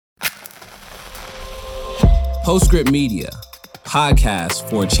Postscript Media, podcast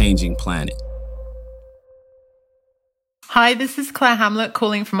for a changing planet. Hi, this is Claire Hamlet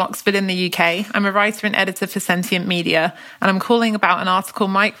calling from Oxford in the UK. I'm a writer and editor for Sentient Media, and I'm calling about an article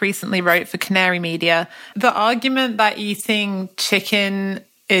Mike recently wrote for Canary Media. The argument that eating chicken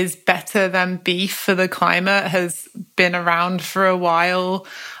is better than beef for the climate has been around for a while.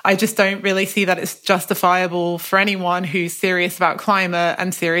 I just don't really see that it's justifiable for anyone who's serious about climate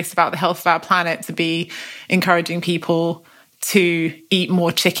and serious about the health of our planet to be encouraging people to eat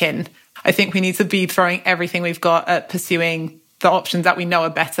more chicken. I think we need to be throwing everything we've got at pursuing the options that we know are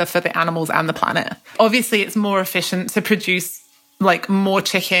better for the animals and the planet. Obviously, it's more efficient to produce more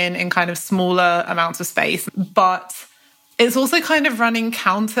chicken in kind of smaller amounts of space, but it's also kind of running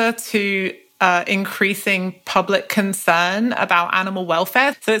counter to increasing public concern about animal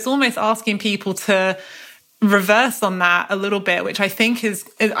welfare. So it's almost asking people to reverse on that a little bit, which I think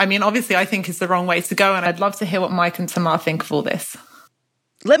obviously I think is the wrong way to go. And I'd love to hear what Mike and Tamar think of all this.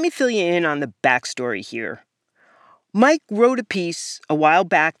 Let me fill you in on the backstory here. Mike wrote a piece a while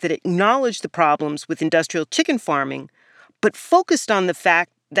back that acknowledged the problems with industrial chicken farming, but focused on the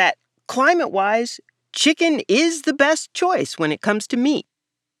fact that climate-wise, chicken is the best choice when it comes to meat.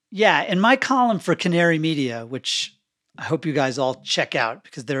 Yeah, in my column for Canary Media, which I hope you guys all check out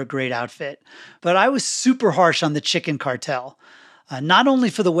because they're a great outfit, but I was super harsh on the chicken cartel, not only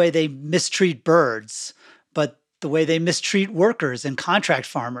for the way they mistreat birds, but the way they mistreat workers and contract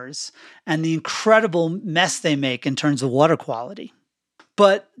farmers, and the incredible mess they make in terms of water quality.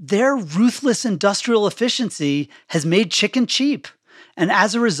 But their ruthless industrial efficiency has made chicken cheap. And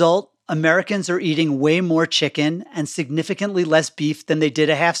as a result, Americans are eating way more chicken and significantly less beef than they did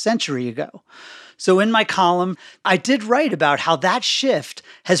a half century ago. So in my column, I did write about how that shift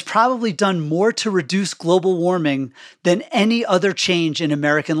has probably done more to reduce global warming than any other change in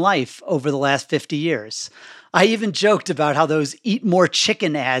American life over the last 50 years. I even joked about how those eat more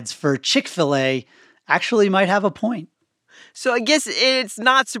chicken ads for Chick-fil-A actually might have a point. So I guess it's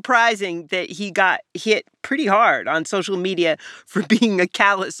not surprising that he got hit pretty hard on social media for being a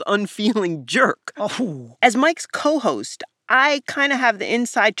callous, unfeeling jerk. Oh. As Mike's co-host, I kind of have the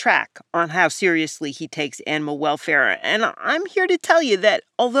inside track on how seriously he takes animal welfare. And I'm here to tell you that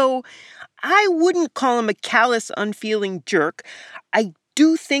although I wouldn't call him a callous, unfeeling jerk, I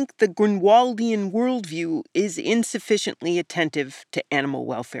do think the Grunwaldian worldview is insufficiently attentive to animal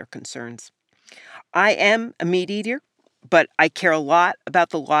welfare concerns. I am a meat eater, but I care a lot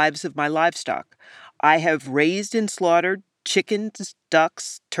about the lives of my livestock. I have raised and slaughtered chickens,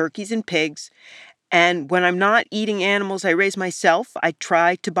 ducks, turkeys, and pigs. And when I'm not eating animals I raise myself, I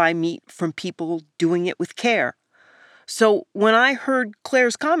try to buy meat from people doing it with care. So when I heard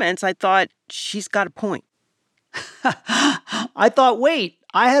Claire's comments, I thought, she's got a point. I thought, wait,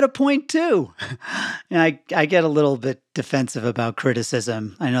 I had a point too. And I get a little bit defensive about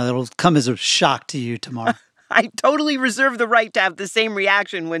criticism. I know it'll come as a shock to you tomorrow. I totally reserve the right to have the same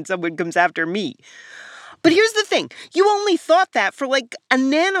reaction when someone comes after me. But here's the thing. You only thought that for a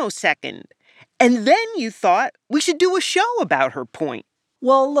nanosecond. And then you thought we should do a show about her point.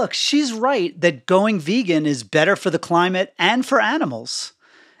 Well, look, she's right that going vegan is better for the climate and for animals.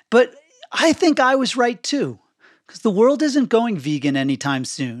 But I think I was right too. Because the world isn't going vegan anytime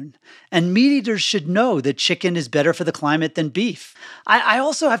soon. And meat eaters should know that chicken is better for the climate than beef. I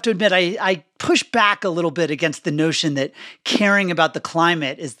also have to admit, I push back a little bit against the notion that caring about the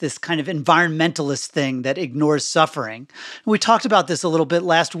climate is this kind of environmentalist thing that ignores suffering. We talked about this a little bit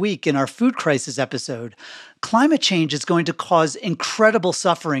last week in our food crisis episode. Climate change is going to cause incredible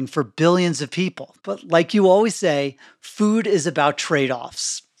suffering for billions of people. But like you always say, food is about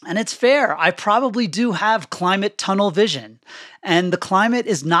trade-offs. And it's fair. I probably do have climate tunnel vision, and the climate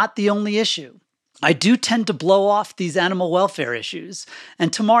is not the only issue. I do tend to blow off these animal welfare issues,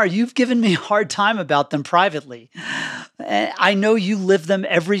 and Tamar, you've given me a hard time about them privately. I know you live them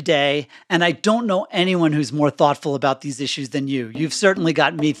every day, and I don't know anyone who's more thoughtful about these issues than you. You've certainly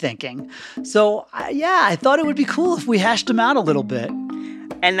got me thinking. So, I thought it would be cool if we hashed them out a little bit.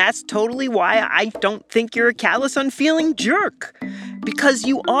 And that's totally why I don't think you're a callous, unfeeling jerk. Because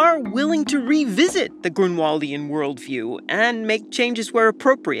you are willing to revisit the Grunwaldian worldview and make changes where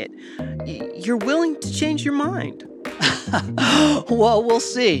appropriate. You're willing to change your mind. Well, we'll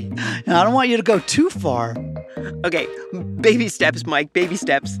see. I don't want you to go too far. Okay, baby steps, Mike, baby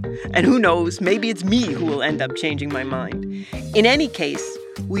steps. And who knows, maybe it's me who will end up changing my mind. In any case,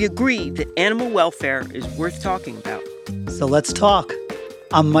 we agree that animal welfare is worth talking about. So let's talk.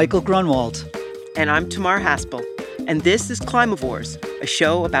 I'm Michael Grunwald. And I'm Tamar Haspel. And this is Climavores, a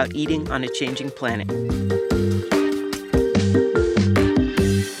show about eating on a changing planet.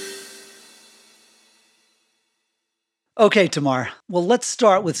 Okay, Tamar. Well, let's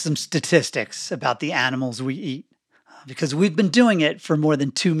start with some statistics about the animals we eat, because we've been doing it for more than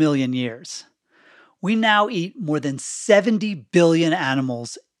 2 million years. We now eat more than 70 billion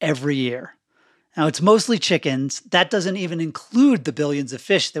animals every year. Now, it's mostly chickens. That doesn't even include the billions of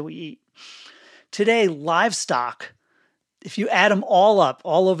fish that we eat. Today, livestock, if you add them all up,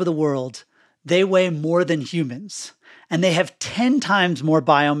 all over the world, they weigh more than humans, and they have 10 times more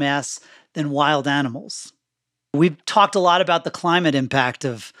biomass than wild animals. We've talked a lot about the climate impact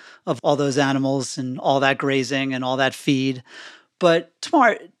of all those animals and all that grazing and all that feed. But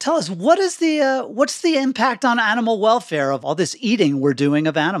Tamar, tell us, what's the impact on animal welfare of all this eating we're doing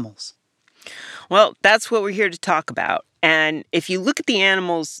of animals? Well, that's what we're here to talk about. And if you look at the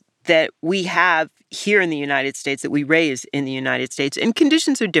animals that we have here in the United States, that we raise in the United States, and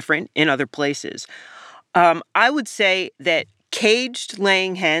conditions are different in other places, I would say that caged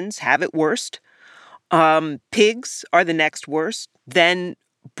laying hens have it worst. Pigs are the next worst, then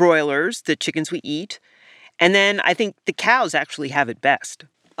broilers, the chickens we eat, and then I think the cows actually have it best.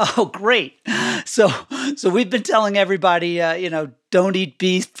 Oh, great. So we've been telling everybody, don't eat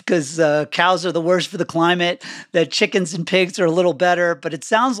beef because cows are the worst for the climate, that chickens and pigs are a little better. But it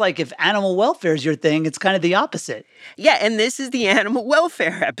sounds like if animal welfare is your thing, it's kind of the opposite. Yeah, and this is the animal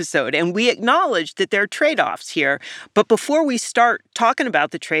welfare episode, and we acknowledge that there are trade-offs here. But before we start talking about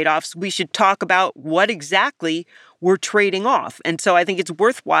the trade-offs, we should talk about what exactly we're trading off. And so I think it's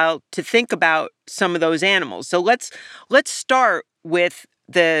worthwhile to think about some of those animals. So let's start with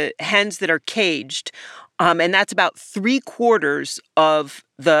the hens that are caged, and that's about 3/4 of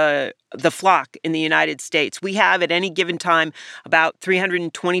the flock in the United States. We have at any given time about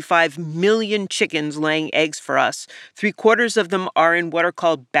 325 million chickens laying eggs for us. 3/4 of them are in what are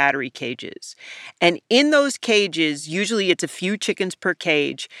called battery cages. And in those cages, usually it's a few chickens per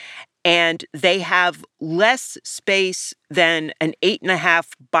cage, and they have less space than an 8.5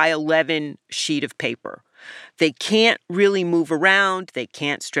 by 11 sheet of paper. They can't really move around. They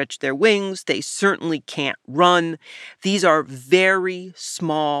can't stretch their wings. They certainly can't run. These are very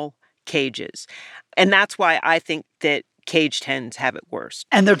small cages. And that's why I think that caged hens have it worst.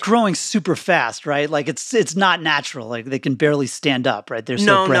 And they're growing super fast, right? Like it's not natural. Like they can barely stand up, right? They're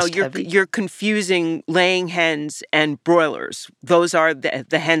so breast heavy. You're confusing laying hens and broilers. Those are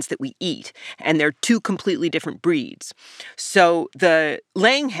the hens that we eat, and they're two completely different breeds. So the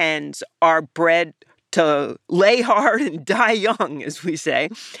laying hens are bred to lay hard and die young, as we say,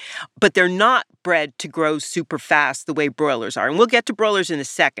 but they're not bred to grow super fast the way broilers are. And we'll get to broilers in a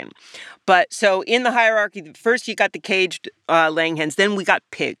second. But so in the hierarchy, first you got the caged laying hens, then we got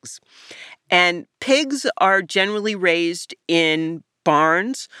pigs. And pigs are generally raised in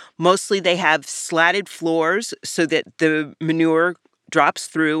barns. Mostly they have slatted floors so that the manure drops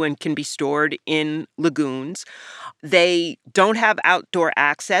through and can be stored in lagoons. They don't have outdoor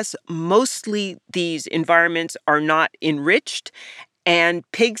access. Mostly these environments are not enriched, and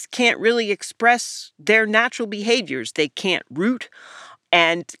pigs can't really express their natural behaviors. They can't root,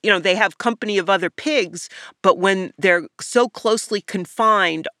 and, they have company of other pigs, but when they're so closely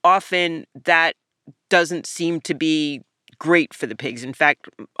confined, often that doesn't seem to be great for the pigs. In fact,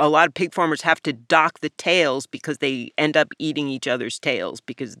 a lot of pig farmers have to dock the tails because they end up eating each other's tails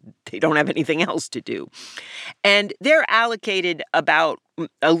because they don't have anything else to do. And they're allocated about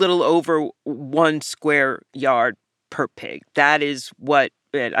a little over 1 square yard per pig. That is what,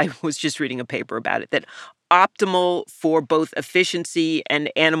 I was just reading a paper about it, that optimal for both efficiency and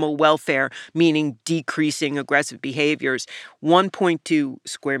animal welfare, meaning decreasing aggressive behaviors, 1.2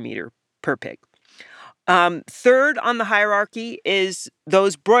 square meter per pig. Third on the hierarchy is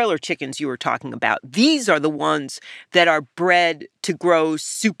those broiler chickens you were talking about. These are the ones that are bred to grow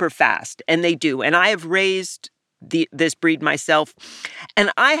super fast, and they do. And I have raised this breed myself,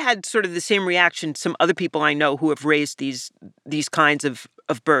 and I had sort of the same reaction some other people I know who have raised these kinds of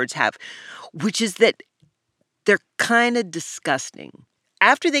birds have, which is that they're kind of disgusting.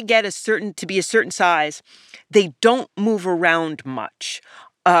 After they get to be a certain size, they don't move around much.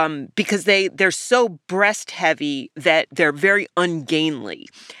 Because they're so breast heavy that they're very ungainly.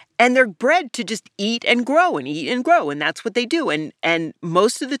 And they're bred to just eat and grow, and that's what they do. And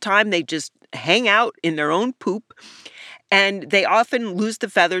most of the time they just hang out in their own poop, and they often lose the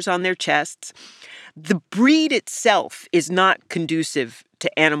feathers on their chests. The breed itself is not conducive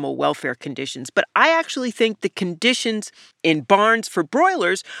to animal welfare conditions, but I actually think the conditions in barns for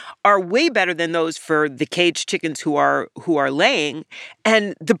broilers are way better than those for the caged chickens who are laying,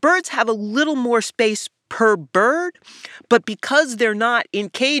 and the birds have a little more space per bird, but because they're not in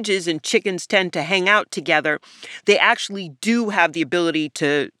cages and chickens tend to hang out together, they actually do have the ability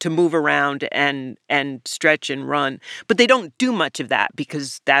to move around and stretch and run. But they don't do much of that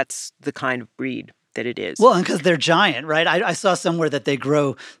because that's the kind of breed that it is. Well, and because they're giant, right? I saw somewhere that they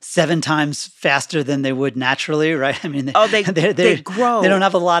grow 7 times faster than they would naturally, right? I mean, they grow. They don't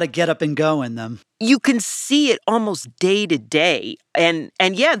have a lot of get up and go in them. You can see it almost day to day. And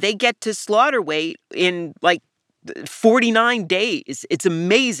yeah, they get to slaughter weight in like 49 days. It's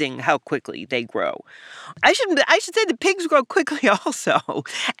amazing how quickly they grow. I should say the pigs grow quickly also.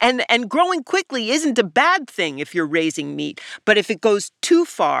 And growing quickly isn't a bad thing if you're raising meat. But if it goes too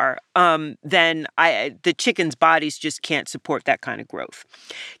far, then the chickens' bodies just can't support that kind of growth.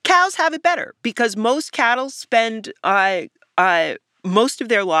 Cows have it better because most cattle spend most of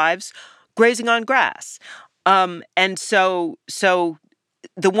their lives grazing on grass. And so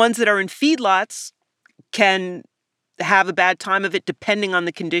the ones that are in feedlots can have a bad time of it depending on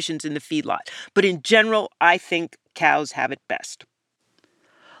the conditions in the feedlot. But in general, I think cows have it best.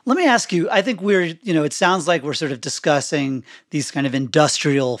 Let me ask you, I think it sounds like we're sort of discussing these kind of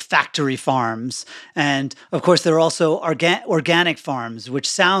industrial factory farms. And of course, there are also organic farms, which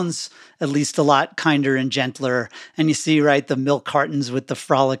sounds at least a lot kinder and gentler. And you see, right, the milk cartons with the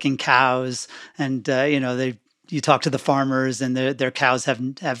frolicking cows and, you talk to the farmers and their cows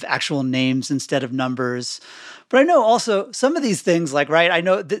have actual names instead of numbers. But I know also some of these things I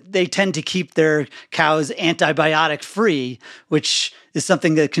know that they tend to keep their cows antibiotic free, which is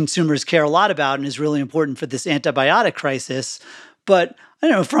something that consumers care a lot about and is really important for this antibiotic crisis. But I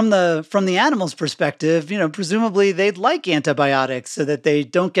don't know, from the animal's perspective, presumably they'd like antibiotics so that they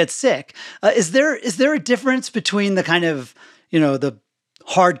don't get sick. Is there a difference between the kind of, the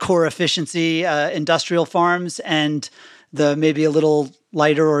hardcore efficiency industrial farms and the maybe a little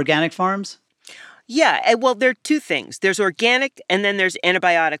lighter organic farms? Yeah, well, there are two things. There's organic and then there's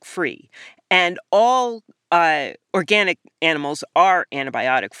antibiotic free. And all organic animals are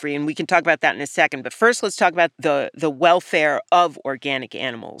antibiotic free. And we can talk about that in a second. But first, let's talk about the welfare of organic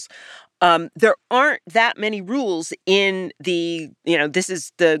animals. There aren't that many rules in the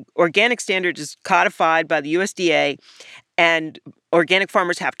organic standard is codified by the USDA, and organic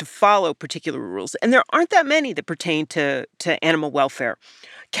farmers have to follow particular rules. And there aren't that many that pertain to animal welfare.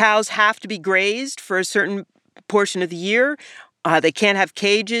 Cows have to be grazed for a certain portion of the year. They can't have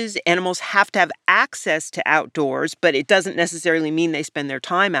cages. Animals have to have access to outdoors, but it doesn't necessarily mean they spend their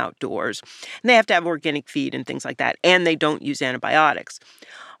time outdoors. And they have to have organic feed and things like that. And they don't use antibiotics.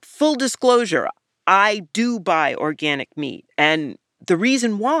 Full disclosure, I do buy organic meat. And the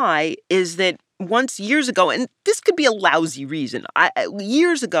reason why is that years ago, and this could be a lousy reason.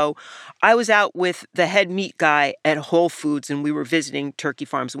 Years ago, I was out with the head meat guy at Whole Foods, and we were visiting turkey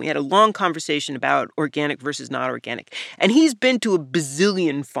farms, and we had a long conversation about organic versus not organic. And he's been to a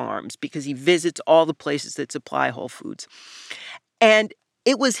bazillion farms because he visits all the places that supply Whole Foods. And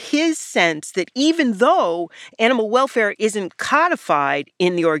it was his sense that even though animal welfare isn't codified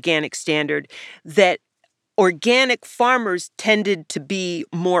in the organic standard, that organic farmers tended to be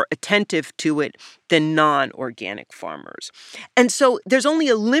more attentive to it than non-organic farmers. And so there's only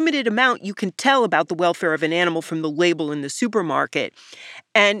a limited amount you can tell about the welfare of an animal from the label in the supermarket.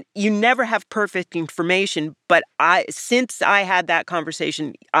 And you never have perfect information. But since I had that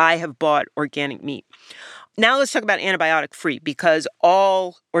conversation, I have bought organic meat. Now let's talk about antibiotic-free, because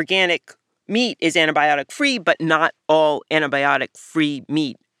all organic meat is antibiotic-free, but not all antibiotic-free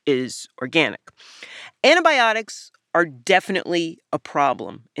meat is organic. Antibiotics are definitely a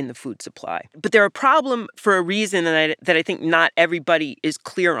problem in the food supply, but they're a problem for a reason that I think not everybody is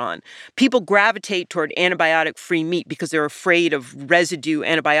clear on. People gravitate toward antibiotic-free meat because they're afraid of residue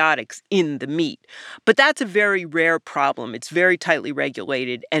antibiotics in the meat. But that's a very rare problem. It's very tightly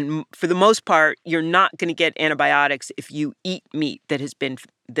regulated, and for the most part, you're not going to get antibiotics if you eat meat that has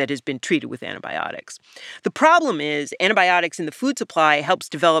been treated with antibiotics. The problem is antibiotics in the food supply helps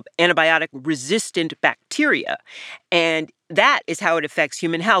develop antibiotic-resistant bacteria, and that is how it affects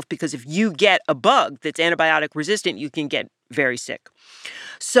human health, because if you get a bug that's antibiotic-resistant, you can get very sick.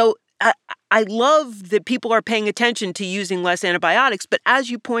 So I love that people are paying attention to using less antibiotics, but as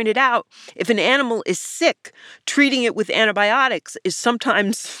you pointed out, if an animal is sick, treating it with antibiotics is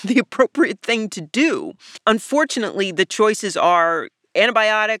sometimes the appropriate thing to do. Unfortunately, the choices are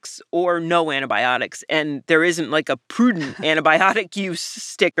antibiotics or no antibiotics, and there isn't like a prudent antibiotic use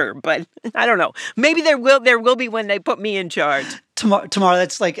sticker, but I don't know. Maybe there will be when they put me in charge. Tamara,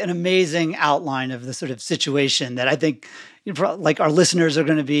 that's like an amazing outline of the sort of situation that I think like our listeners are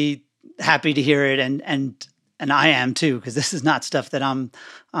going to be happy to hear it, and I am too, because this is not stuff that I'm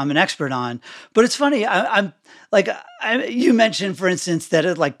I'm an expert on. But it's funny. You mentioned, for instance,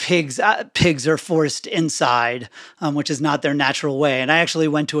 that like pigs are forced inside, which is not their natural way. And I actually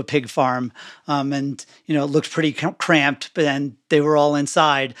went to a pig farm, and it looked pretty cramped, but then they were all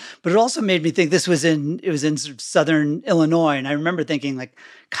inside. But it also made me think it was in southern Illinois, and I remember thinking like,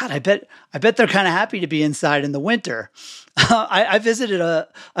 God, I bet they're kind of happy to be inside in the winter. I visited a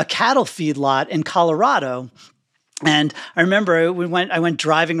cattle feedlot in Colorado. And I remember I went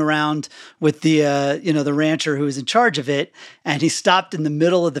driving around with the rancher who was in charge of it, and he stopped in the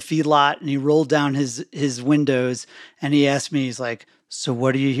middle of the feedlot and he rolled down his windows and he asked me, he's like, "So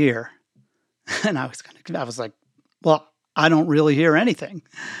what do you hear?" And I was like, "Well, I don't really hear anything."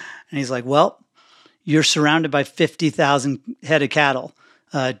 And he's like, "Well, you're surrounded by 50,000 head of cattle.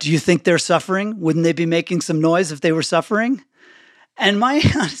 Do you think they're suffering? Wouldn't they be making some noise if they were suffering?" And my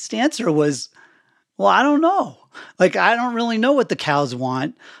honest answer was, well, I don't know. Like, I don't really know what the cows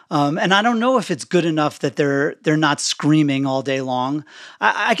want. And I don't know if it's good enough that they're not screaming all day long.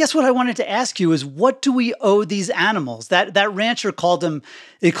 I guess what I wanted to ask you is, what do we owe these animals? That rancher called them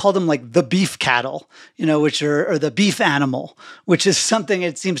like the beef cattle, which are the beef animal, which is something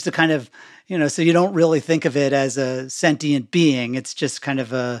it seems to kind of, so you don't really think of it as a sentient being. It's just kind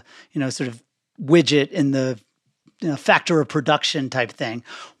of a, sort of widget in the factor of production type thing.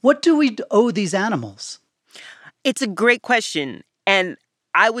 What do we owe these animals? It's a great question, and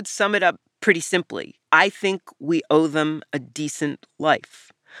I would sum it up pretty simply. I think we owe them a decent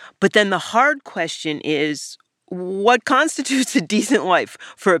life. But then the hard question is, what constitutes a decent life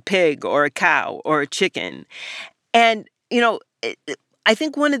for a pig or a cow or a chicken? And, I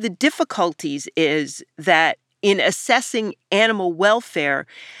think one of the difficulties is that in assessing animal welfare,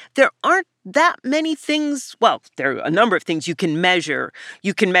 there aren't that many things. Well, there are a number of things you can measure.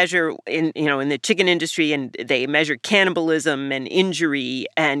 You can measure in the chicken industry, and they measure cannibalism and injury,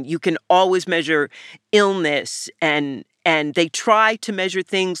 and you can always measure illness, and they try to measure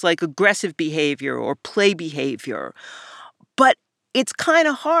things like aggressive behavior or play behavior. But it's kind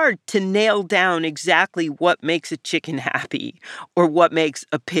of hard to nail down exactly what makes a chicken happy or what makes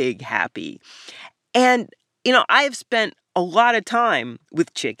a pig happy. And I have spent a lot of time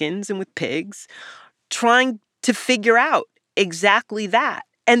with chickens and with pigs trying to figure out exactly that.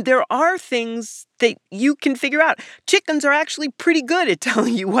 And there are things that you can figure out. Chickens are actually pretty good at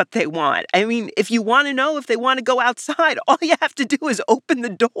telling you what they want. I mean, if you want to know if they want to go outside, all you have to do is open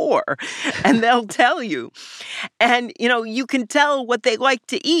the door and they'll tell you. And, you can tell what they like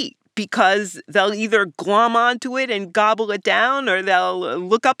to eat, because they'll either glom onto it and gobble it down, or they'll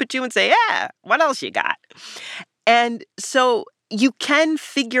look up at you and say, "Yeah, what else you got?" And so you can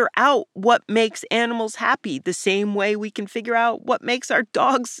figure out what makes animals happy the same way we can figure out what makes our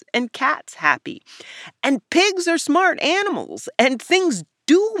dogs and cats happy. And pigs are smart animals, and things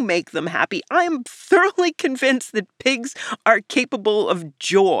do make them happy. I am thoroughly convinced that pigs are capable of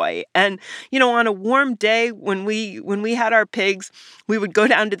joy. And, on a warm day when we had our pigs, we would go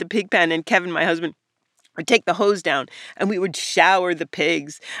down to the pig pen, and Kevin, my husband, would take the hose down and we would shower the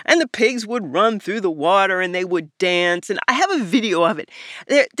pigs, and the pigs would run through the water and they would dance. And I have a video of it.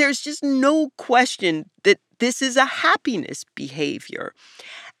 There's just no question that this is a happiness behavior.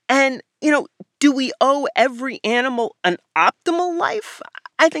 And, do we owe every animal an optimal life?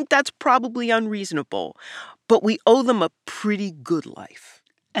 I think that's probably unreasonable, but we owe them a pretty good life.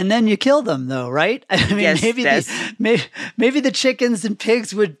 And then you kill them, though, right? I mean, yes, maybe the chickens and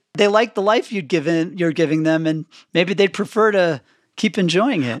pigs they like the life you're giving them, and maybe they'd prefer to keep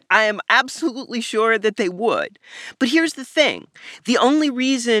enjoying it. I am absolutely sure that they would. But here's the thing. The only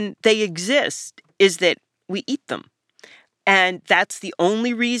reason they exist is that we eat them. And that's the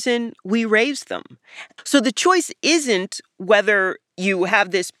only reason we raise them. So the choice isn't whether you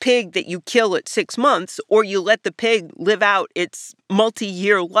have this pig that you kill at 6 months, or you let the pig live out its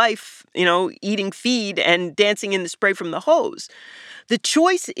multi-year life, eating feed and dancing in the spray from the hose. The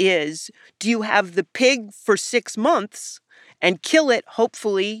choice is, do you have the pig for 6 months and kill it,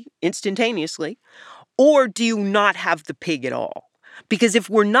 hopefully instantaneously, or do you not have the pig at all? Because if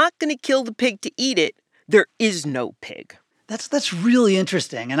we're not going to kill the pig to eat it, there is no pig. That's really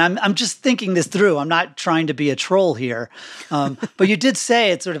interesting. And I'm just thinking this through. I'm not trying to be a troll here. But you did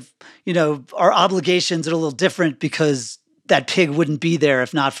say it's sort of, our obligations are a little different because that pig wouldn't be there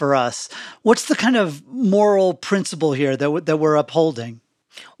if not for us. What's the kind of moral principle here that we're upholding?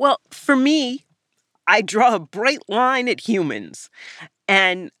 Well, for me, I draw a bright line at humans.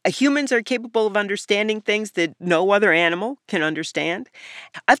 And humans are capable of understanding things that no other animal can understand.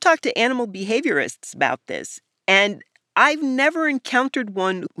 I've talked to animal behaviorists about this, and I've never encountered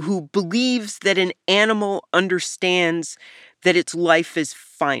one who believes that an animal understands that its life is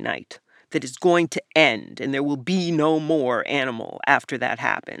finite, that it's going to end, and there will be no more animal after that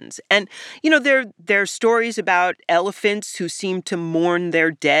happens. And, there are stories about elephants who seem to mourn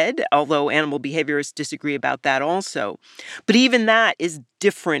their dead, although animal behaviorists disagree about that also. But even that is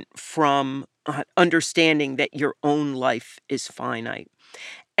different from understanding that your own life is finite.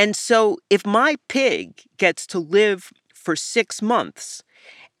 And so if my pig gets to live for 6 months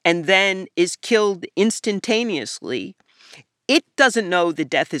and then is killed instantaneously, it doesn't know the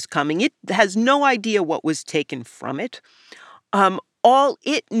death is coming. It has no idea what was taken from it. All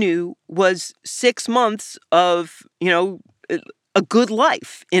it knew was 6 months of, a good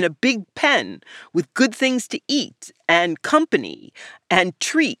life in a big pen with good things to eat and company and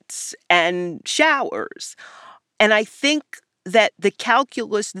treats and showers. And I think that the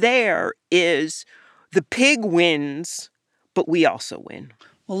calculus there is the pig wins, but we also win.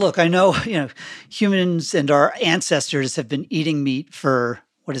 Well, look, I know, humans and our ancestors have been eating meat for,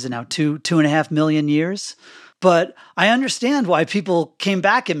 what is it now, 2.5 million years? But I understand why people came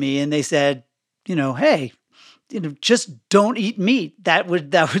back at me and they said, hey, just don't eat meat. That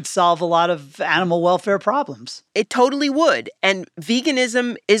would solve a lot of animal welfare problems. It totally would. And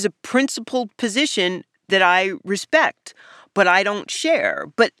veganism is a principled position that I respect, but I don't share.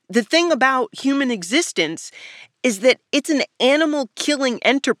 But the thing about human existence is that it's an animal-killing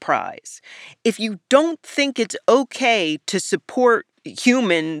enterprise. If you don't think it's okay to support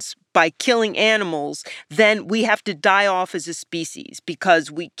humans by killing animals, then we have to die off as a species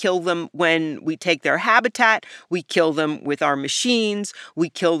because we kill them when we take their habitat, we kill them with our machines, we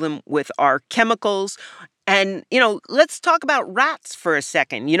kill them with our chemicals. And, let's talk about rats for a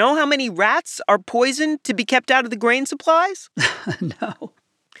second. You know how many rats are poisoned to be kept out of the grain supplies? No.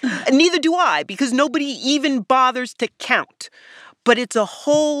 Neither do I, because nobody even bothers to count. But it's a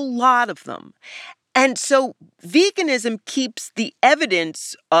whole lot of them. And so veganism keeps the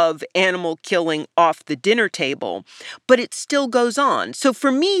evidence of animal killing off the dinner table, but it still goes on. So for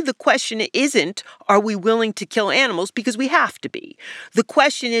me, the question isn't, are we willing to kill animals? Because we have to be. The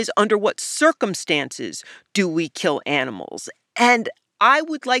question is, under what circumstances do we kill animals? And I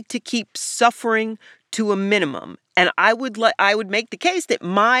would like to keep suffering to a minimum. And I would make the case that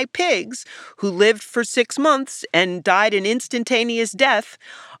my pigs, who lived for 6 months and died an instantaneous death,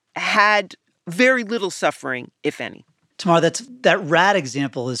 had very little suffering, if any. Tamar, that rat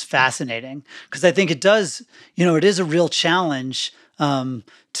example is fascinating because I think it does, it is a real challenge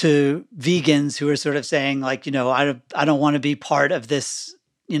to vegans who are sort of saying like, I don't want to be part of this,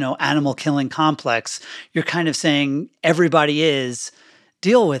 animal killing complex. You're kind of saying everybody is,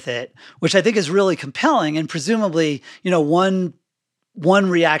 deal with it, which I think is really compelling. And presumably, one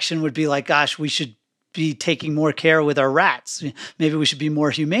reaction would be like, gosh, we should be taking more care with our rats. Maybe we should be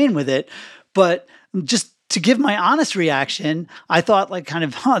more humane with it. But just to give my honest reaction, I thought like kind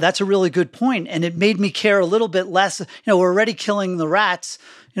of, that's a really good point. And it made me care a little bit less. We're already killing the rats.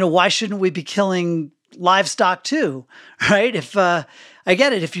 Why shouldn't we be killing livestock too? Right? If I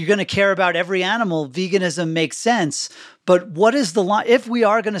get it, if you're going to care about every animal, veganism makes sense. But what is the line? If we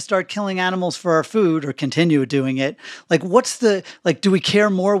are going to start killing animals for our food or continue doing it, like do we care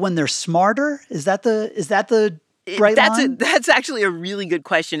more when they're smarter? Is that the right line? That's actually a really good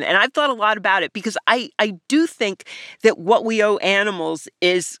question. And I've thought a lot about it because I do think that what we owe animals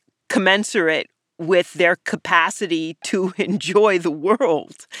is commensurate with their capacity to enjoy the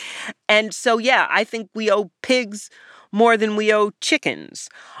world. And so, yeah, I think we owe pigs more than we owe chickens.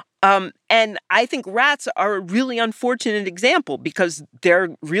 And I think rats are a really unfortunate example because they're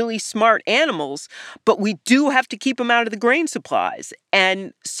really smart animals, but we do have to keep them out of the grain supplies.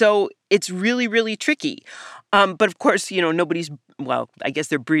 And so it's really, really tricky. But of course, I guess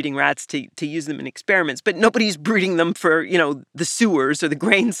they're breeding rats to use them in experiments, but nobody's breeding them for, the sewers or the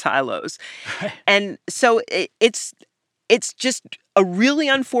grain silos. Right. And so it's just a really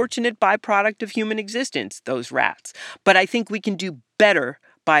unfortunate byproduct of human existence, those rats. But I think we can do better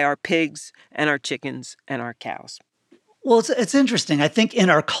by our pigs and our chickens and our cows. Well, it's interesting. I think in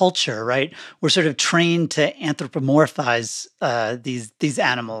our culture, right, we're sort of trained to anthropomorphize these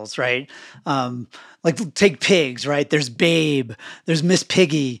animals, right? Like take pigs, right? There's Babe, there's Miss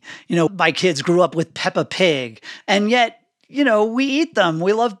Piggy. My kids grew up with Peppa Pig, and yet we eat them.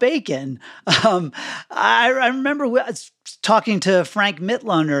 We love bacon. I remember I was talking to Frank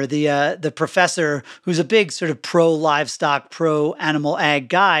Mitloehner, the professor who's a big sort of pro-livestock, pro-animal ag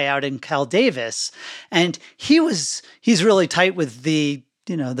guy out in Cal Davis. And he's really tight with the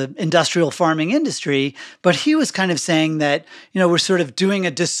industrial farming industry, but he was kind of saying that, we're sort of doing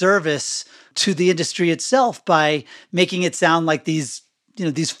a disservice to the industry itself by making it sound like these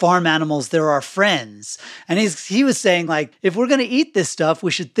these farm animals, they're our friends. And he was saying, like, if we're going to eat this stuff,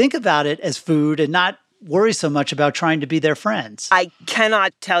 we should think about it as food and not worry so much about trying to be their friends. I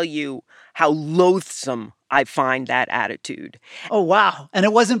cannot tell you how loathsome I find that attitude. Oh, wow. And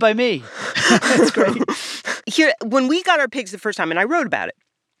it wasn't by me. That's great. Here, when we got our pigs the first time, and I wrote about it,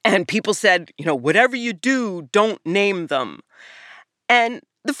 and people said, whatever you do, don't name them. And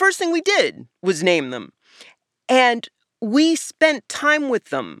the first thing we did was name them. And we spent time with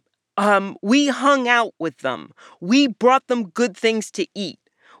them. We hung out with them. We brought them good things to eat.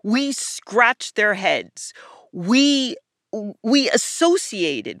 We scratched their heads. We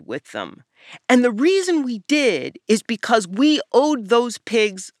associated with them. And the reason we did is because we owed those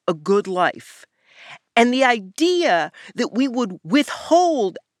pigs a good life. And the idea that we would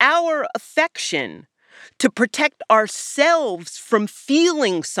withhold our affection to protect ourselves from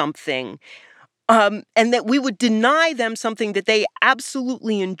feeling something, and that we would deny them something that they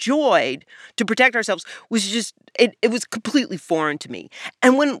absolutely enjoyed to protect ourselves was just, it was completely foreign to me.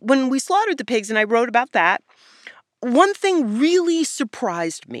 And when we slaughtered the pigs and I wrote about that, one thing really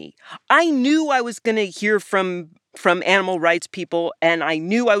surprised me. I knew I was going to hear from animal rights people, and I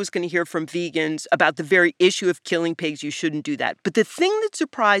knew I was going to hear from vegans about the very issue of killing pigs. You shouldn't do that. But the thing that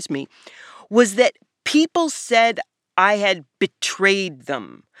surprised me was that people said I had betrayed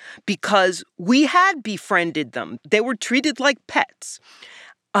them because we had befriended them. They were treated like pets.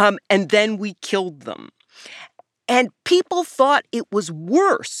 And then we killed them. And people thought it was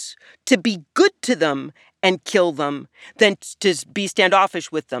worse to be good to them and kill them than to be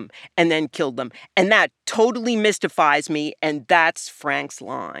standoffish with them and then kill them. And that totally mystifies me, and that's Frank's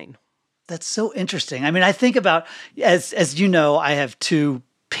line. That's so interesting. I mean, I think about, as you know, I have 2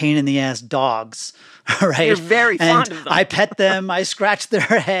 pain-in-the-ass dogs, right? You're very fond of them. I pet them, I scratch their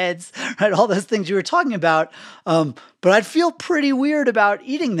heads, right? All those things you were talking about. But I'd feel pretty weird about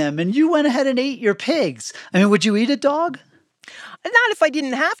eating them, and you went ahead and ate your pigs. I mean, would you eat a dog? Not if I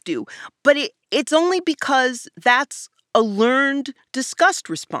didn't have to, but it's only because that's a learned disgust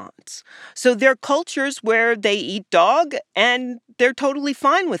response. So there are cultures where they eat dog and they're totally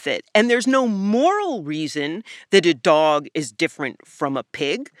fine with it. And there's no moral reason that a dog is different from a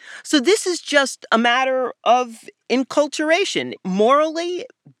pig. So this is just a matter of enculturation. Morally,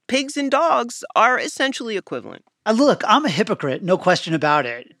 pigs and dogs are essentially equivalent. Look, I'm a hypocrite, no question about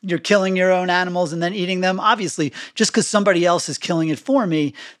it. You're killing your own animals and then eating them. Obviously, just because somebody else is killing it for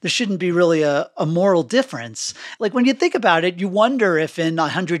me, there shouldn't be really a moral difference. Like when you think about it, you wonder if in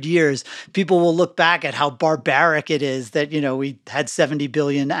 100 years, people will look back at how barbaric it is that, we had 70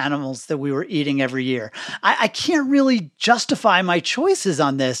 billion animals that we were eating every year. I can't really justify my choices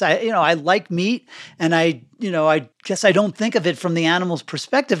on this. I like meat, and I guess I don't think of it from the animal's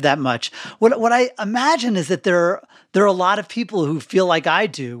perspective that much. What I imagine is that there are a lot of people who feel like I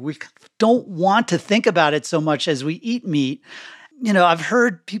do. We don't want to think about it so much as we eat meat. I've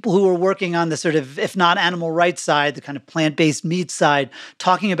heard people who are working on the sort of, if not animal rights side, the kind of plant-based meat side,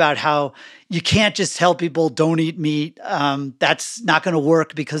 talking about how you can't just tell people don't eat meat. That's not going to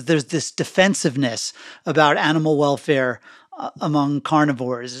work because there's this defensiveness about animal welfare among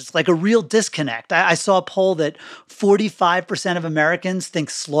carnivores. It's like a real disconnect. I saw a poll that 45% of Americans think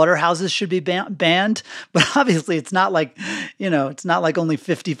slaughterhouses should be banned, but obviously it's not like only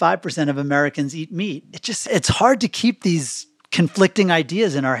 55% of Americans eat meat. It's hard to keep these conflicting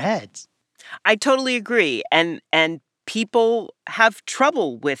ideas in our heads. I totally agree. And people have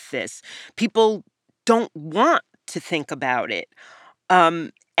trouble with this. People don't want to think about it.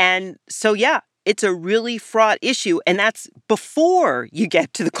 And so, yeah, it's a really fraught issue, and that's before you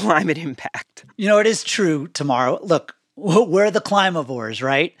get to the climate impact. It is true, Tamara. Look, we're the climivores,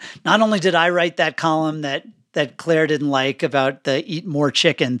 right? Not only did I write that column that Claire didn't like about the eat more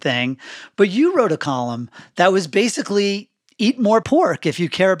chicken thing, but you wrote a column that was basically eat more pork if you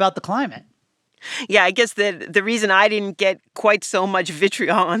care about the climate. Yeah, I guess the reason I didn't get quite so much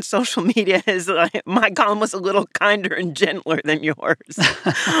vitriol on social media is my column was a little kinder and gentler than yours.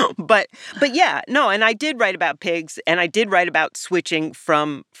 but yeah, no, and I did write about pigs, and I did write about switching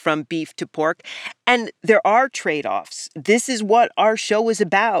from beef to pork. And there are trade-offs. This is what our show is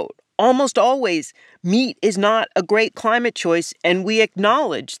about. Almost always, meat is not a great climate choice, and we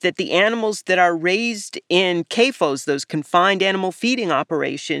acknowledge that the animals that are raised in CAFOs, those confined animal feeding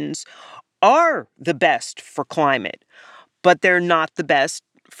operations, are the best for climate, but they're not the best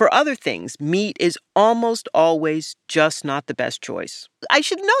for other things. Meat is almost always just not the best choice. I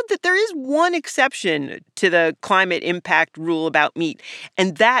should note that there is one exception to the climate impact rule about meat,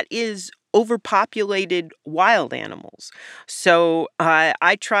 and that is overpopulated wild animals. So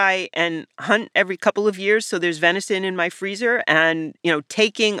I try and hunt every couple of years, so there's venison in my freezer. And,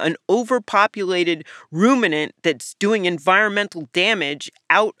 taking an overpopulated ruminant that's doing environmental damage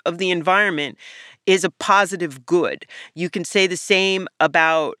out of the environment is a positive good. You can say the same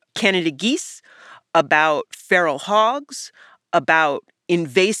about Canada geese, about feral hogs, about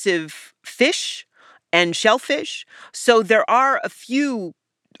invasive fish and shellfish. So there are a few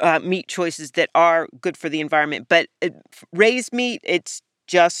meat choices that are good for the environment, but raised meat, it's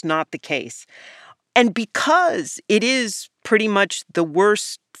just not the case. And because it is pretty much the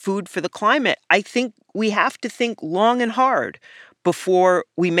worst food for the climate, I think we have to think long and hard before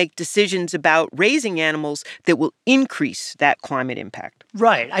we make decisions about raising animals that will increase that climate impact.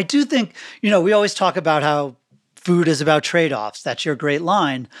 Right. I do think, we always talk about how food is about trade-offs. That's your great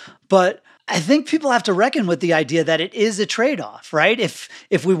line. But I think people have to reckon with the idea that it is a trade-off, right?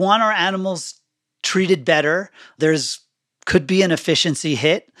 If we want our animals treated better, could be an efficiency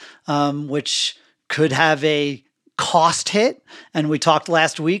hit, which could have a cost hit. And we talked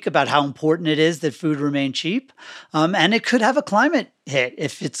last week about how important it is that food remain cheap. And it could have a climate hit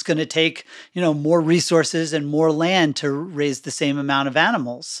if it's going to take, more resources and more land to raise the same amount of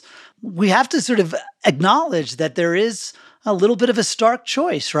animals. We have to sort of acknowledge that there is a little bit of a stark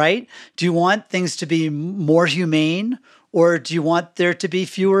choice, right? Do you want things to be more humane, or do you want there to be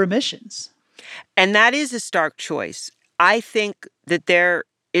fewer emissions? And that is a stark choice. I think that there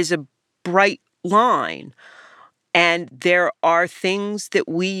is a bright line, and there are things that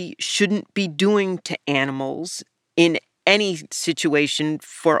we shouldn't be doing to animals in any situation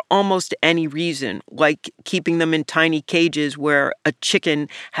for almost any reason, like keeping them in tiny cages where a chicken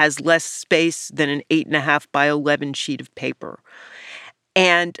has less space than an 8.5 by 11 sheet of paper.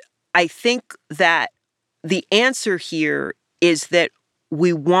 And I think that the answer here is that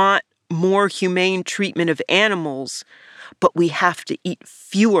we want more humane treatment of animals, but we have to eat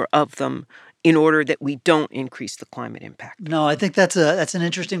fewer of them in order that we don't increase the climate impact. No, I think that's an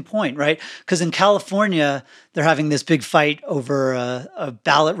interesting point, right? Because in California, they're having this big fight over a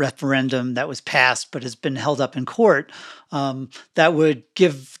ballot referendum that was passed but has been held up in court that would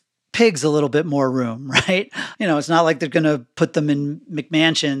give pigs a little bit more room, right? It's not like they're going to put them in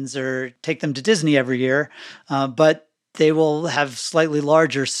McMansions or take them to Disney every year, but they will have slightly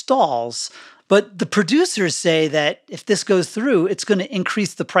larger stalls. But the producers say that if this goes through, it's going to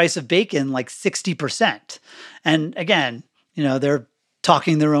increase the price of bacon like 60%. And again, they're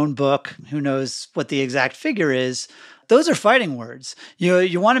talking their own book. Who knows what the exact figure is? Those are fighting words.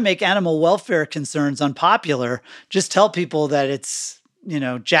 You want to make animal welfare concerns unpopular, just tell people that it's,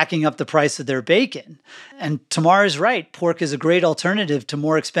 jacking up the price of their bacon. And Tamara's right. Pork is a great alternative to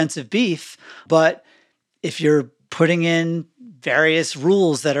more expensive beef. But if you're putting in various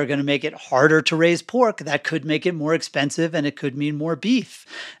rules that are going to make it harder to raise pork, that could make it more expensive, and it could mean more beef.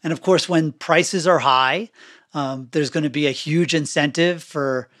 And of course, when prices are high, there's going to be a huge incentive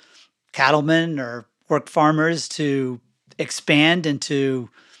for cattlemen or pork farmers to expand into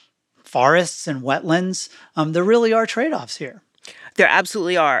forests and wetlands. There really are trade-offs here. There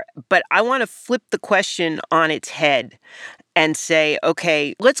absolutely are. But I want to flip the question on its head and say,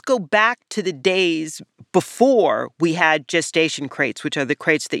 okay, let's go back to the days before we had gestation crates, which are the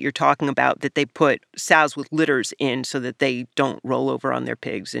crates that you're talking about that they put sows with litters in so that they don't roll over on their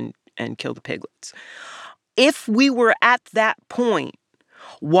pigs and kill the piglets. If we were at that point,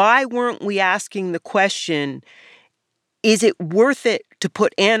 why weren't we asking the question, is it worth it to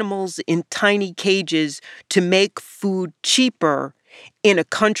put animals in tiny cages to make food cheaper in a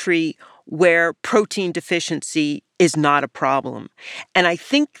country where protein deficiency is not a problem? And I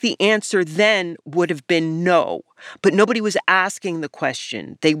think the answer then would have been no. But nobody was asking the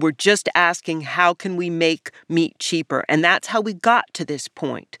question. They were just asking, how can we make meat cheaper? And that's how we got to this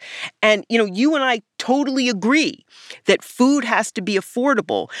point. And, you and I totally agree that food has to be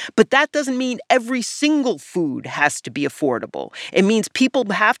affordable, but that doesn't mean every single food has to be affordable. It means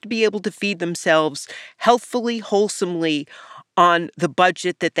people have to be able to feed themselves healthfully, wholesomely, on the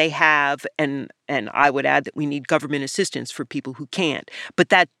budget that they have, and I would add that we need government assistance for people who can't. But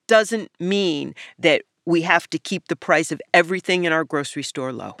that doesn't mean that we have to keep the price of everything in our grocery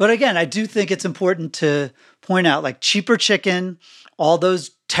store low. But again, I do think it's important to point out, like cheaper chicken, all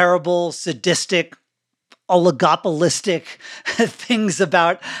those terrible, sadistic, oligopolistic things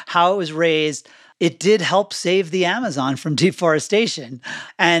about how it was raised, it did help save the Amazon from deforestation.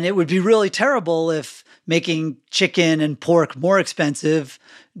 And it would be really terrible if making chicken and pork more expensive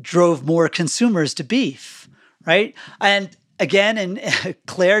drove more consumers to beef, right? And again, and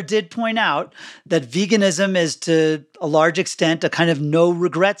Claire did point out that veganism is to a large extent a kind of no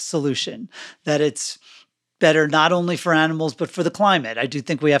regrets solution, that it's better not only for animals, but for the climate. I do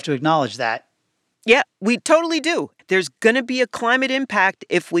think we have to acknowledge that. Yeah, we totally do. There's going to be a climate impact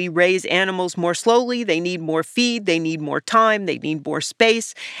if we raise animals more slowly. They need more feed, they need more time, they need more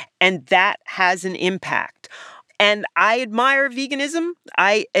space, and that has an impact. And I admire veganism.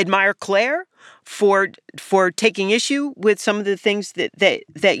 I admire Claire for taking issue with some of the things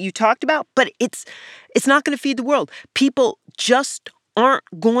that you talked about, but it's not going to feed the world. People just aren't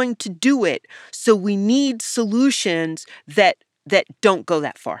going to do it. So we need solutions that don't go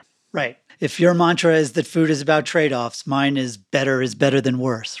that far. Right. If your mantra is that food is about trade-offs, mine is better than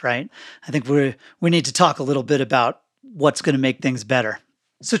worse, right? I think we need to talk a little bit about what's going to make things better.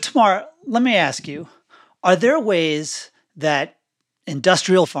 So Tamar, let me ask you, are there ways that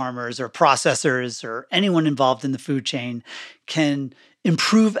industrial farmers or processors or anyone involved in the food chain can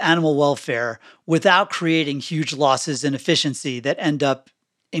improve animal welfare without creating huge losses in efficiency that end up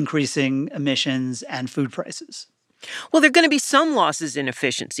increasing emissions and food prices? Well, there are going to be some losses in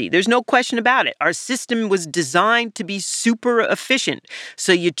efficiency. There's no question about it. Our system was designed to be super efficient.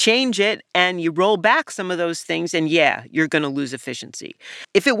 So you change it and you roll back some of those things, and yeah, you're going to lose efficiency.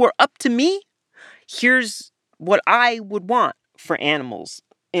 If it were up to me, here's what I would want for animals.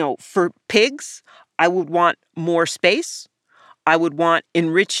 For pigs, I would want more space. I would want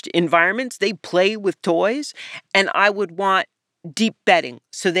enriched environments. They play with toys. And I would want deep bedding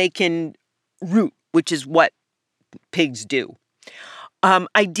so they can root, which is what pigs do.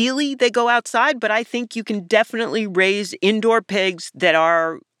 Ideally, they go outside, but I think you can definitely raise indoor pigs that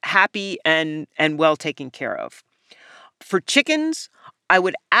are happy and well taken care of. For chickens, I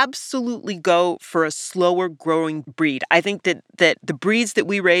would absolutely go for a slower growing breed. I think that the breeds that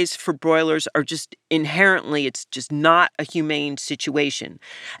we raise for broilers are just inherently, it's just not a humane situation.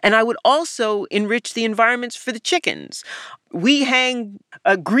 And I would also enrich the environments for the chickens. We hang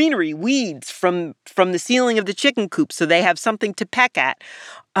greenery, weeds from the ceiling of the chicken coop so they have something to peck at.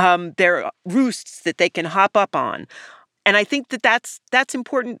 There are roosts that they can hop up on. And I think that's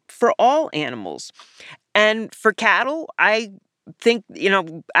important for all animals. And for cattle, I think,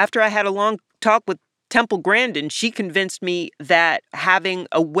 after I had a long talk with Temple Grandin, she convinced me that having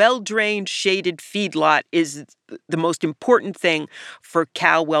a well-drained, shaded feedlot is the most important thing for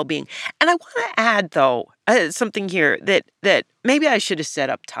cow well-being. And I want to add, though, something here that maybe I should have said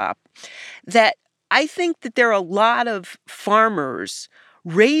up top, that I think that there are a lot of farmers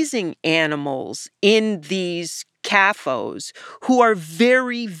raising animals in these CAFOs who are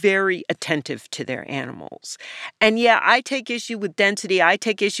very, very attentive to their animals. And yeah, I take issue with density. I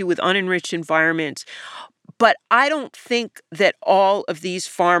take issue with unenriched environments. But I don't think that all of these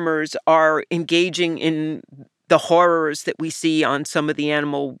farmers are engaging in the horrors that we see on some of the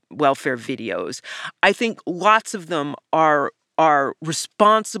animal welfare videos. I think lots of them are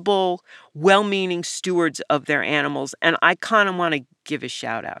responsible, well-meaning stewards of their animals. And I kind of want to give a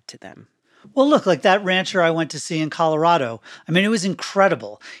shout out to them. Well, look, like that rancher I went to see in Colorado. I mean, it was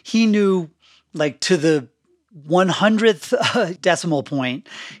incredible. He knew, like, to the 100th decimal point,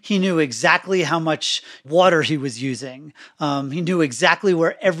 he knew exactly how much water he was using. He knew exactly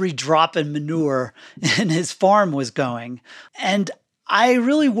where every drop in manure in his farm was going. And I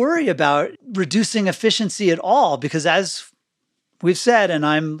really worry about reducing efficiency at all because, as we've said, and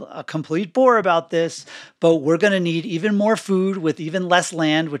I'm a complete bore about this, but we're going to need even more food with even less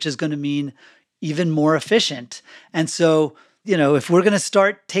land, which is going to mean even more efficient. And so, if we're going to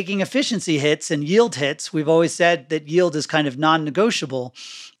start taking efficiency hits and yield hits, we've always said that yield is kind of non-negotiable.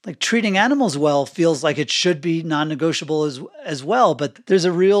 Like treating animals well feels like it should be non-negotiable as well, but there's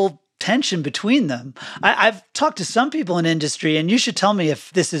a real tension between them. I've talked to some people in industry, and you should tell me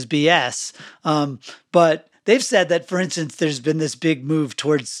if this is BS, but they've said that, for instance, there's been this big move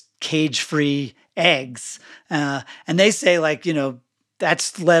towards cage-free eggs. And they say,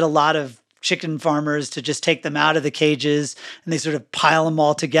 that's led a lot of chicken farmers to just take them out of the cages and they sort of pile them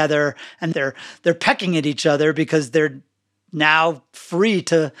all together and they're pecking at each other because they're now free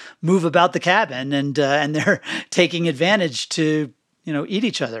to move about the cabin and they're taking advantage to, eat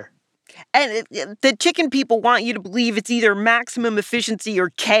each other. And the chicken people want you to believe it's either maximum efficiency or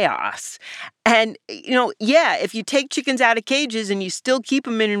chaos. And, if you take chickens out of cages and you still keep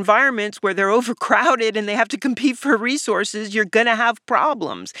them in environments where they're overcrowded and they have to compete for resources, you're going to have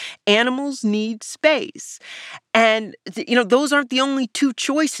problems. Animals need space. And, those aren't the only two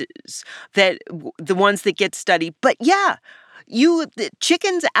choices, that the ones that get studied. But yeah,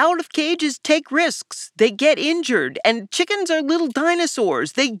 Chickens out of cages take risks. They get injured. And chickens are little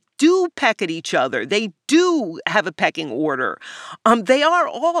dinosaurs. They do peck at each other. They do have a pecking order. They are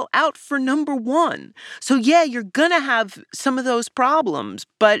all out for number one. So yeah, you're going to have some of those problems.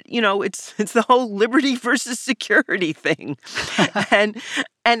 But, it's the whole liberty versus security thing.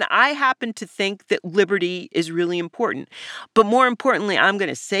 And I happen to think that liberty is really important. But more importantly, I'm going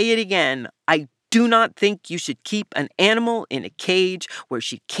to say it again, I do not think you should keep an animal in a cage where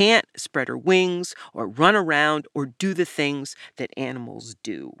she can't spread her wings or run around or do the things that animals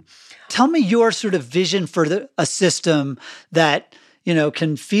do. Tell me your sort of vision for a system that,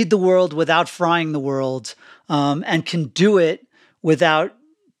 can feed the world without frying the world, and can do it without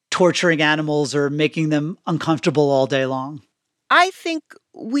torturing animals or making them uncomfortable all day long. I think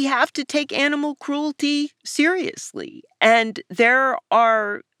we have to take animal cruelty seriously. And there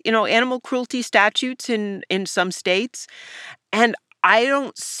are animal cruelty statutes in some states. And I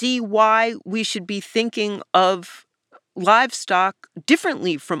don't see why we should be thinking of livestock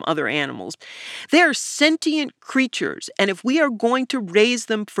differently from other animals. They are sentient creatures. And if we are going to raise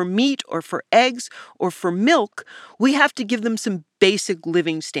them for meat or for eggs or for milk, we have to give them some basic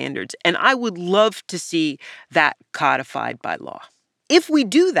living standards. And I would love to see that codified by law. If we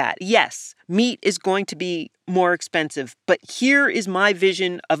do that, yes, meat is going to be more expensive. But here is my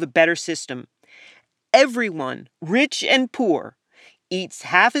vision of a better system. Everyone, rich and poor, eats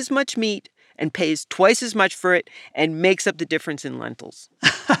half as much meat and pays twice as much for it and makes up the difference in lentils.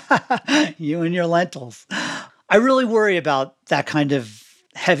 You and your lentils. I really worry about that kind of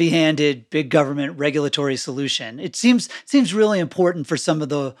heavy-handed, big government regulatory solution. It seems really important for some of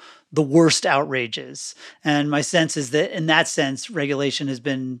the worst outrages. And my sense is that in that sense, regulation has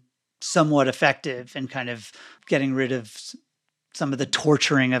been somewhat effective in kind of getting rid of some of the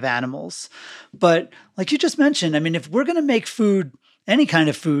torturing of animals. But like you just mentioned, if we're going to make food, any kind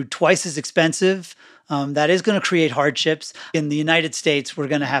of food, twice as expensive, that is going to create hardships. In the United States, we're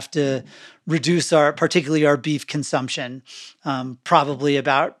going to have to reduce particularly our beef consumption, probably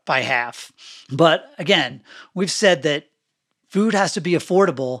about by half. But again, we've said that food has to be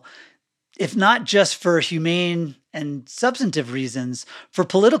affordable, if not just for humane and substantive reasons, for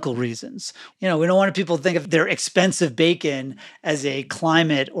political reasons. We don't want people to think of their expensive bacon as a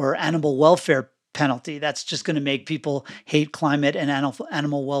climate or animal welfare penalty. That's just going to make people hate climate and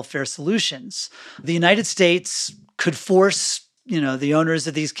animal welfare solutions. The United States could force, the owners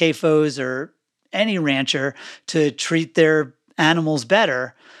of these CAFOs or any rancher to treat their animals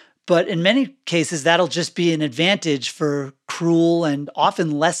better. But in many cases, that'll just be an advantage for cruel and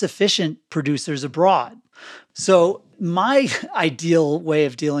often less efficient producers abroad. So my ideal way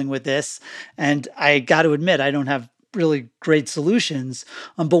of dealing with this, and I got to admit, I don't have really great solutions,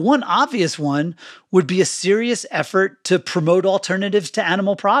 but one obvious one would be a serious effort to promote alternatives to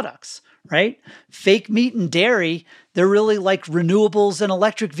animal products, right? Fake meat and dairy, they're really like renewables and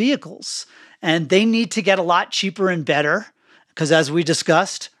electric vehicles, and they need to get a lot cheaper and better because, as we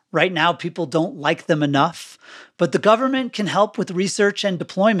discussed, right now people don't like them enough. But the government can help with research and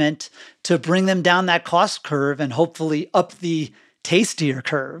deployment to bring them down that cost curve and hopefully up the tastier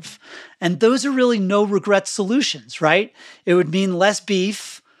curve. And those are really no regret solutions, right? It would mean less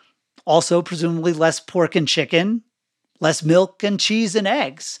beef, also presumably less pork and chicken, less milk and cheese and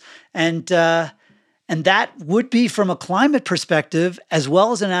eggs. And that would be, from a climate perspective, as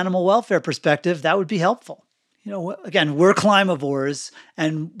well as an animal welfare perspective, that would be helpful. Again, we're climivores,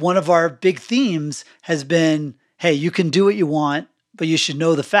 and one of our big themes has been, hey, you can do what you want, but you should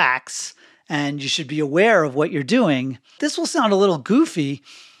know the facts, and you should be aware of what you're doing. This will sound a little goofy,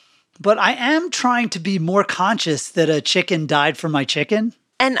 but I am trying to be more conscious that a chicken died for my chicken.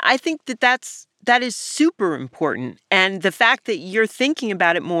 And I think that is super important. And the fact that you're thinking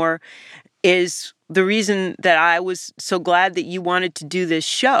about it more is the reason that I was so glad that you wanted to do this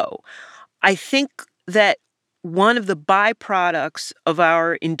show. I think that one of the byproducts of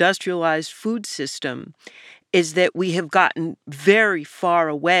our industrialized food system is that we have gotten very far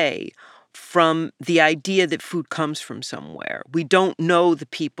away from the idea that food comes from somewhere. We don't know the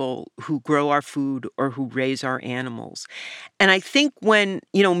people who grow our food or who raise our animals. And I think when,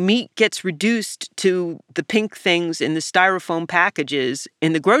 meat gets reduced to the pink things in the styrofoam packages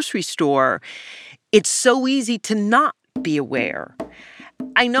in the grocery store, it's so easy to not be aware.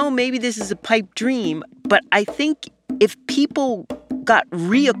 I know maybe this is a pipe dream, but I think if people got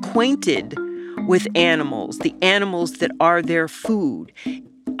reacquainted with animals, the animals that are their food,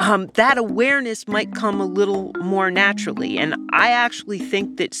 that awareness might come a little more naturally. And I actually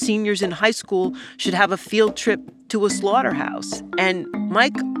think that seniors in high school should have a field trip to a slaughterhouse. And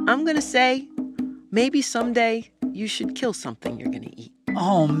Mike, I'm going to say maybe someday you should kill something you're going to eat.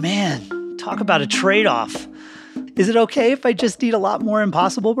 Oh, man. Talk about a trade-off. Is it okay if I just eat a lot more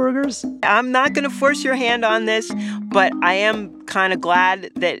Impossible Burgers? I'm not going to force your hand on this, but I am kind of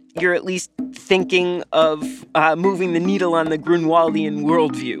glad that you're at least thinking of moving the needle on the Grunwaldian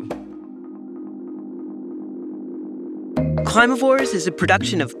worldview. Climavores is a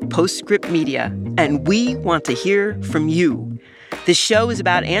production of Postscript Media, and we want to hear from you. This show is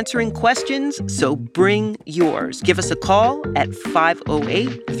about answering questions, so bring yours. Give us a call at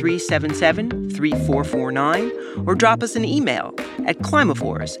 508-377-3449 or drop us an email at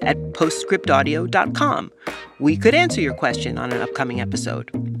climavores@postscriptaudio.com. We could answer your question on an upcoming episode.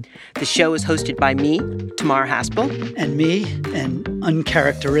 The show is hosted by me, Tamar Haspel. And me, an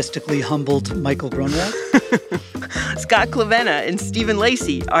uncharacteristically humbled Michael Grunwald. Scott Clavenna and Stephen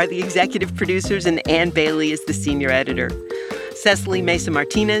Lacey are the executive producers, and Ann Bailey is the senior editor. Cecily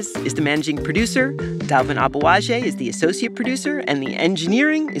Mesa-Martinez is the managing producer, Dalvin Abuaje is the associate producer, and the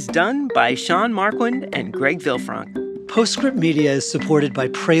engineering is done by Sean Marquand and Greg Villefranc. Postscript Media is supported by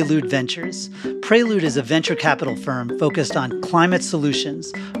Prelude Ventures. Prelude is a venture capital firm focused on climate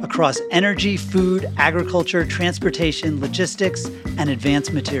solutions across energy, food, agriculture, transportation, logistics, and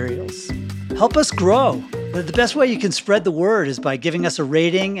advanced materials. Help us grow. The best way you can spread the word is by giving us a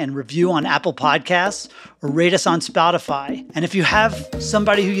rating and review on Apple Podcasts or rate us on Spotify. And if you have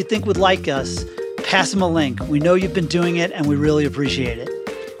somebody who you think would like us, pass them a link. We know you've been doing it, and we really appreciate it.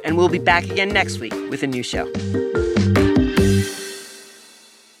 And we'll be back again next week with a new show.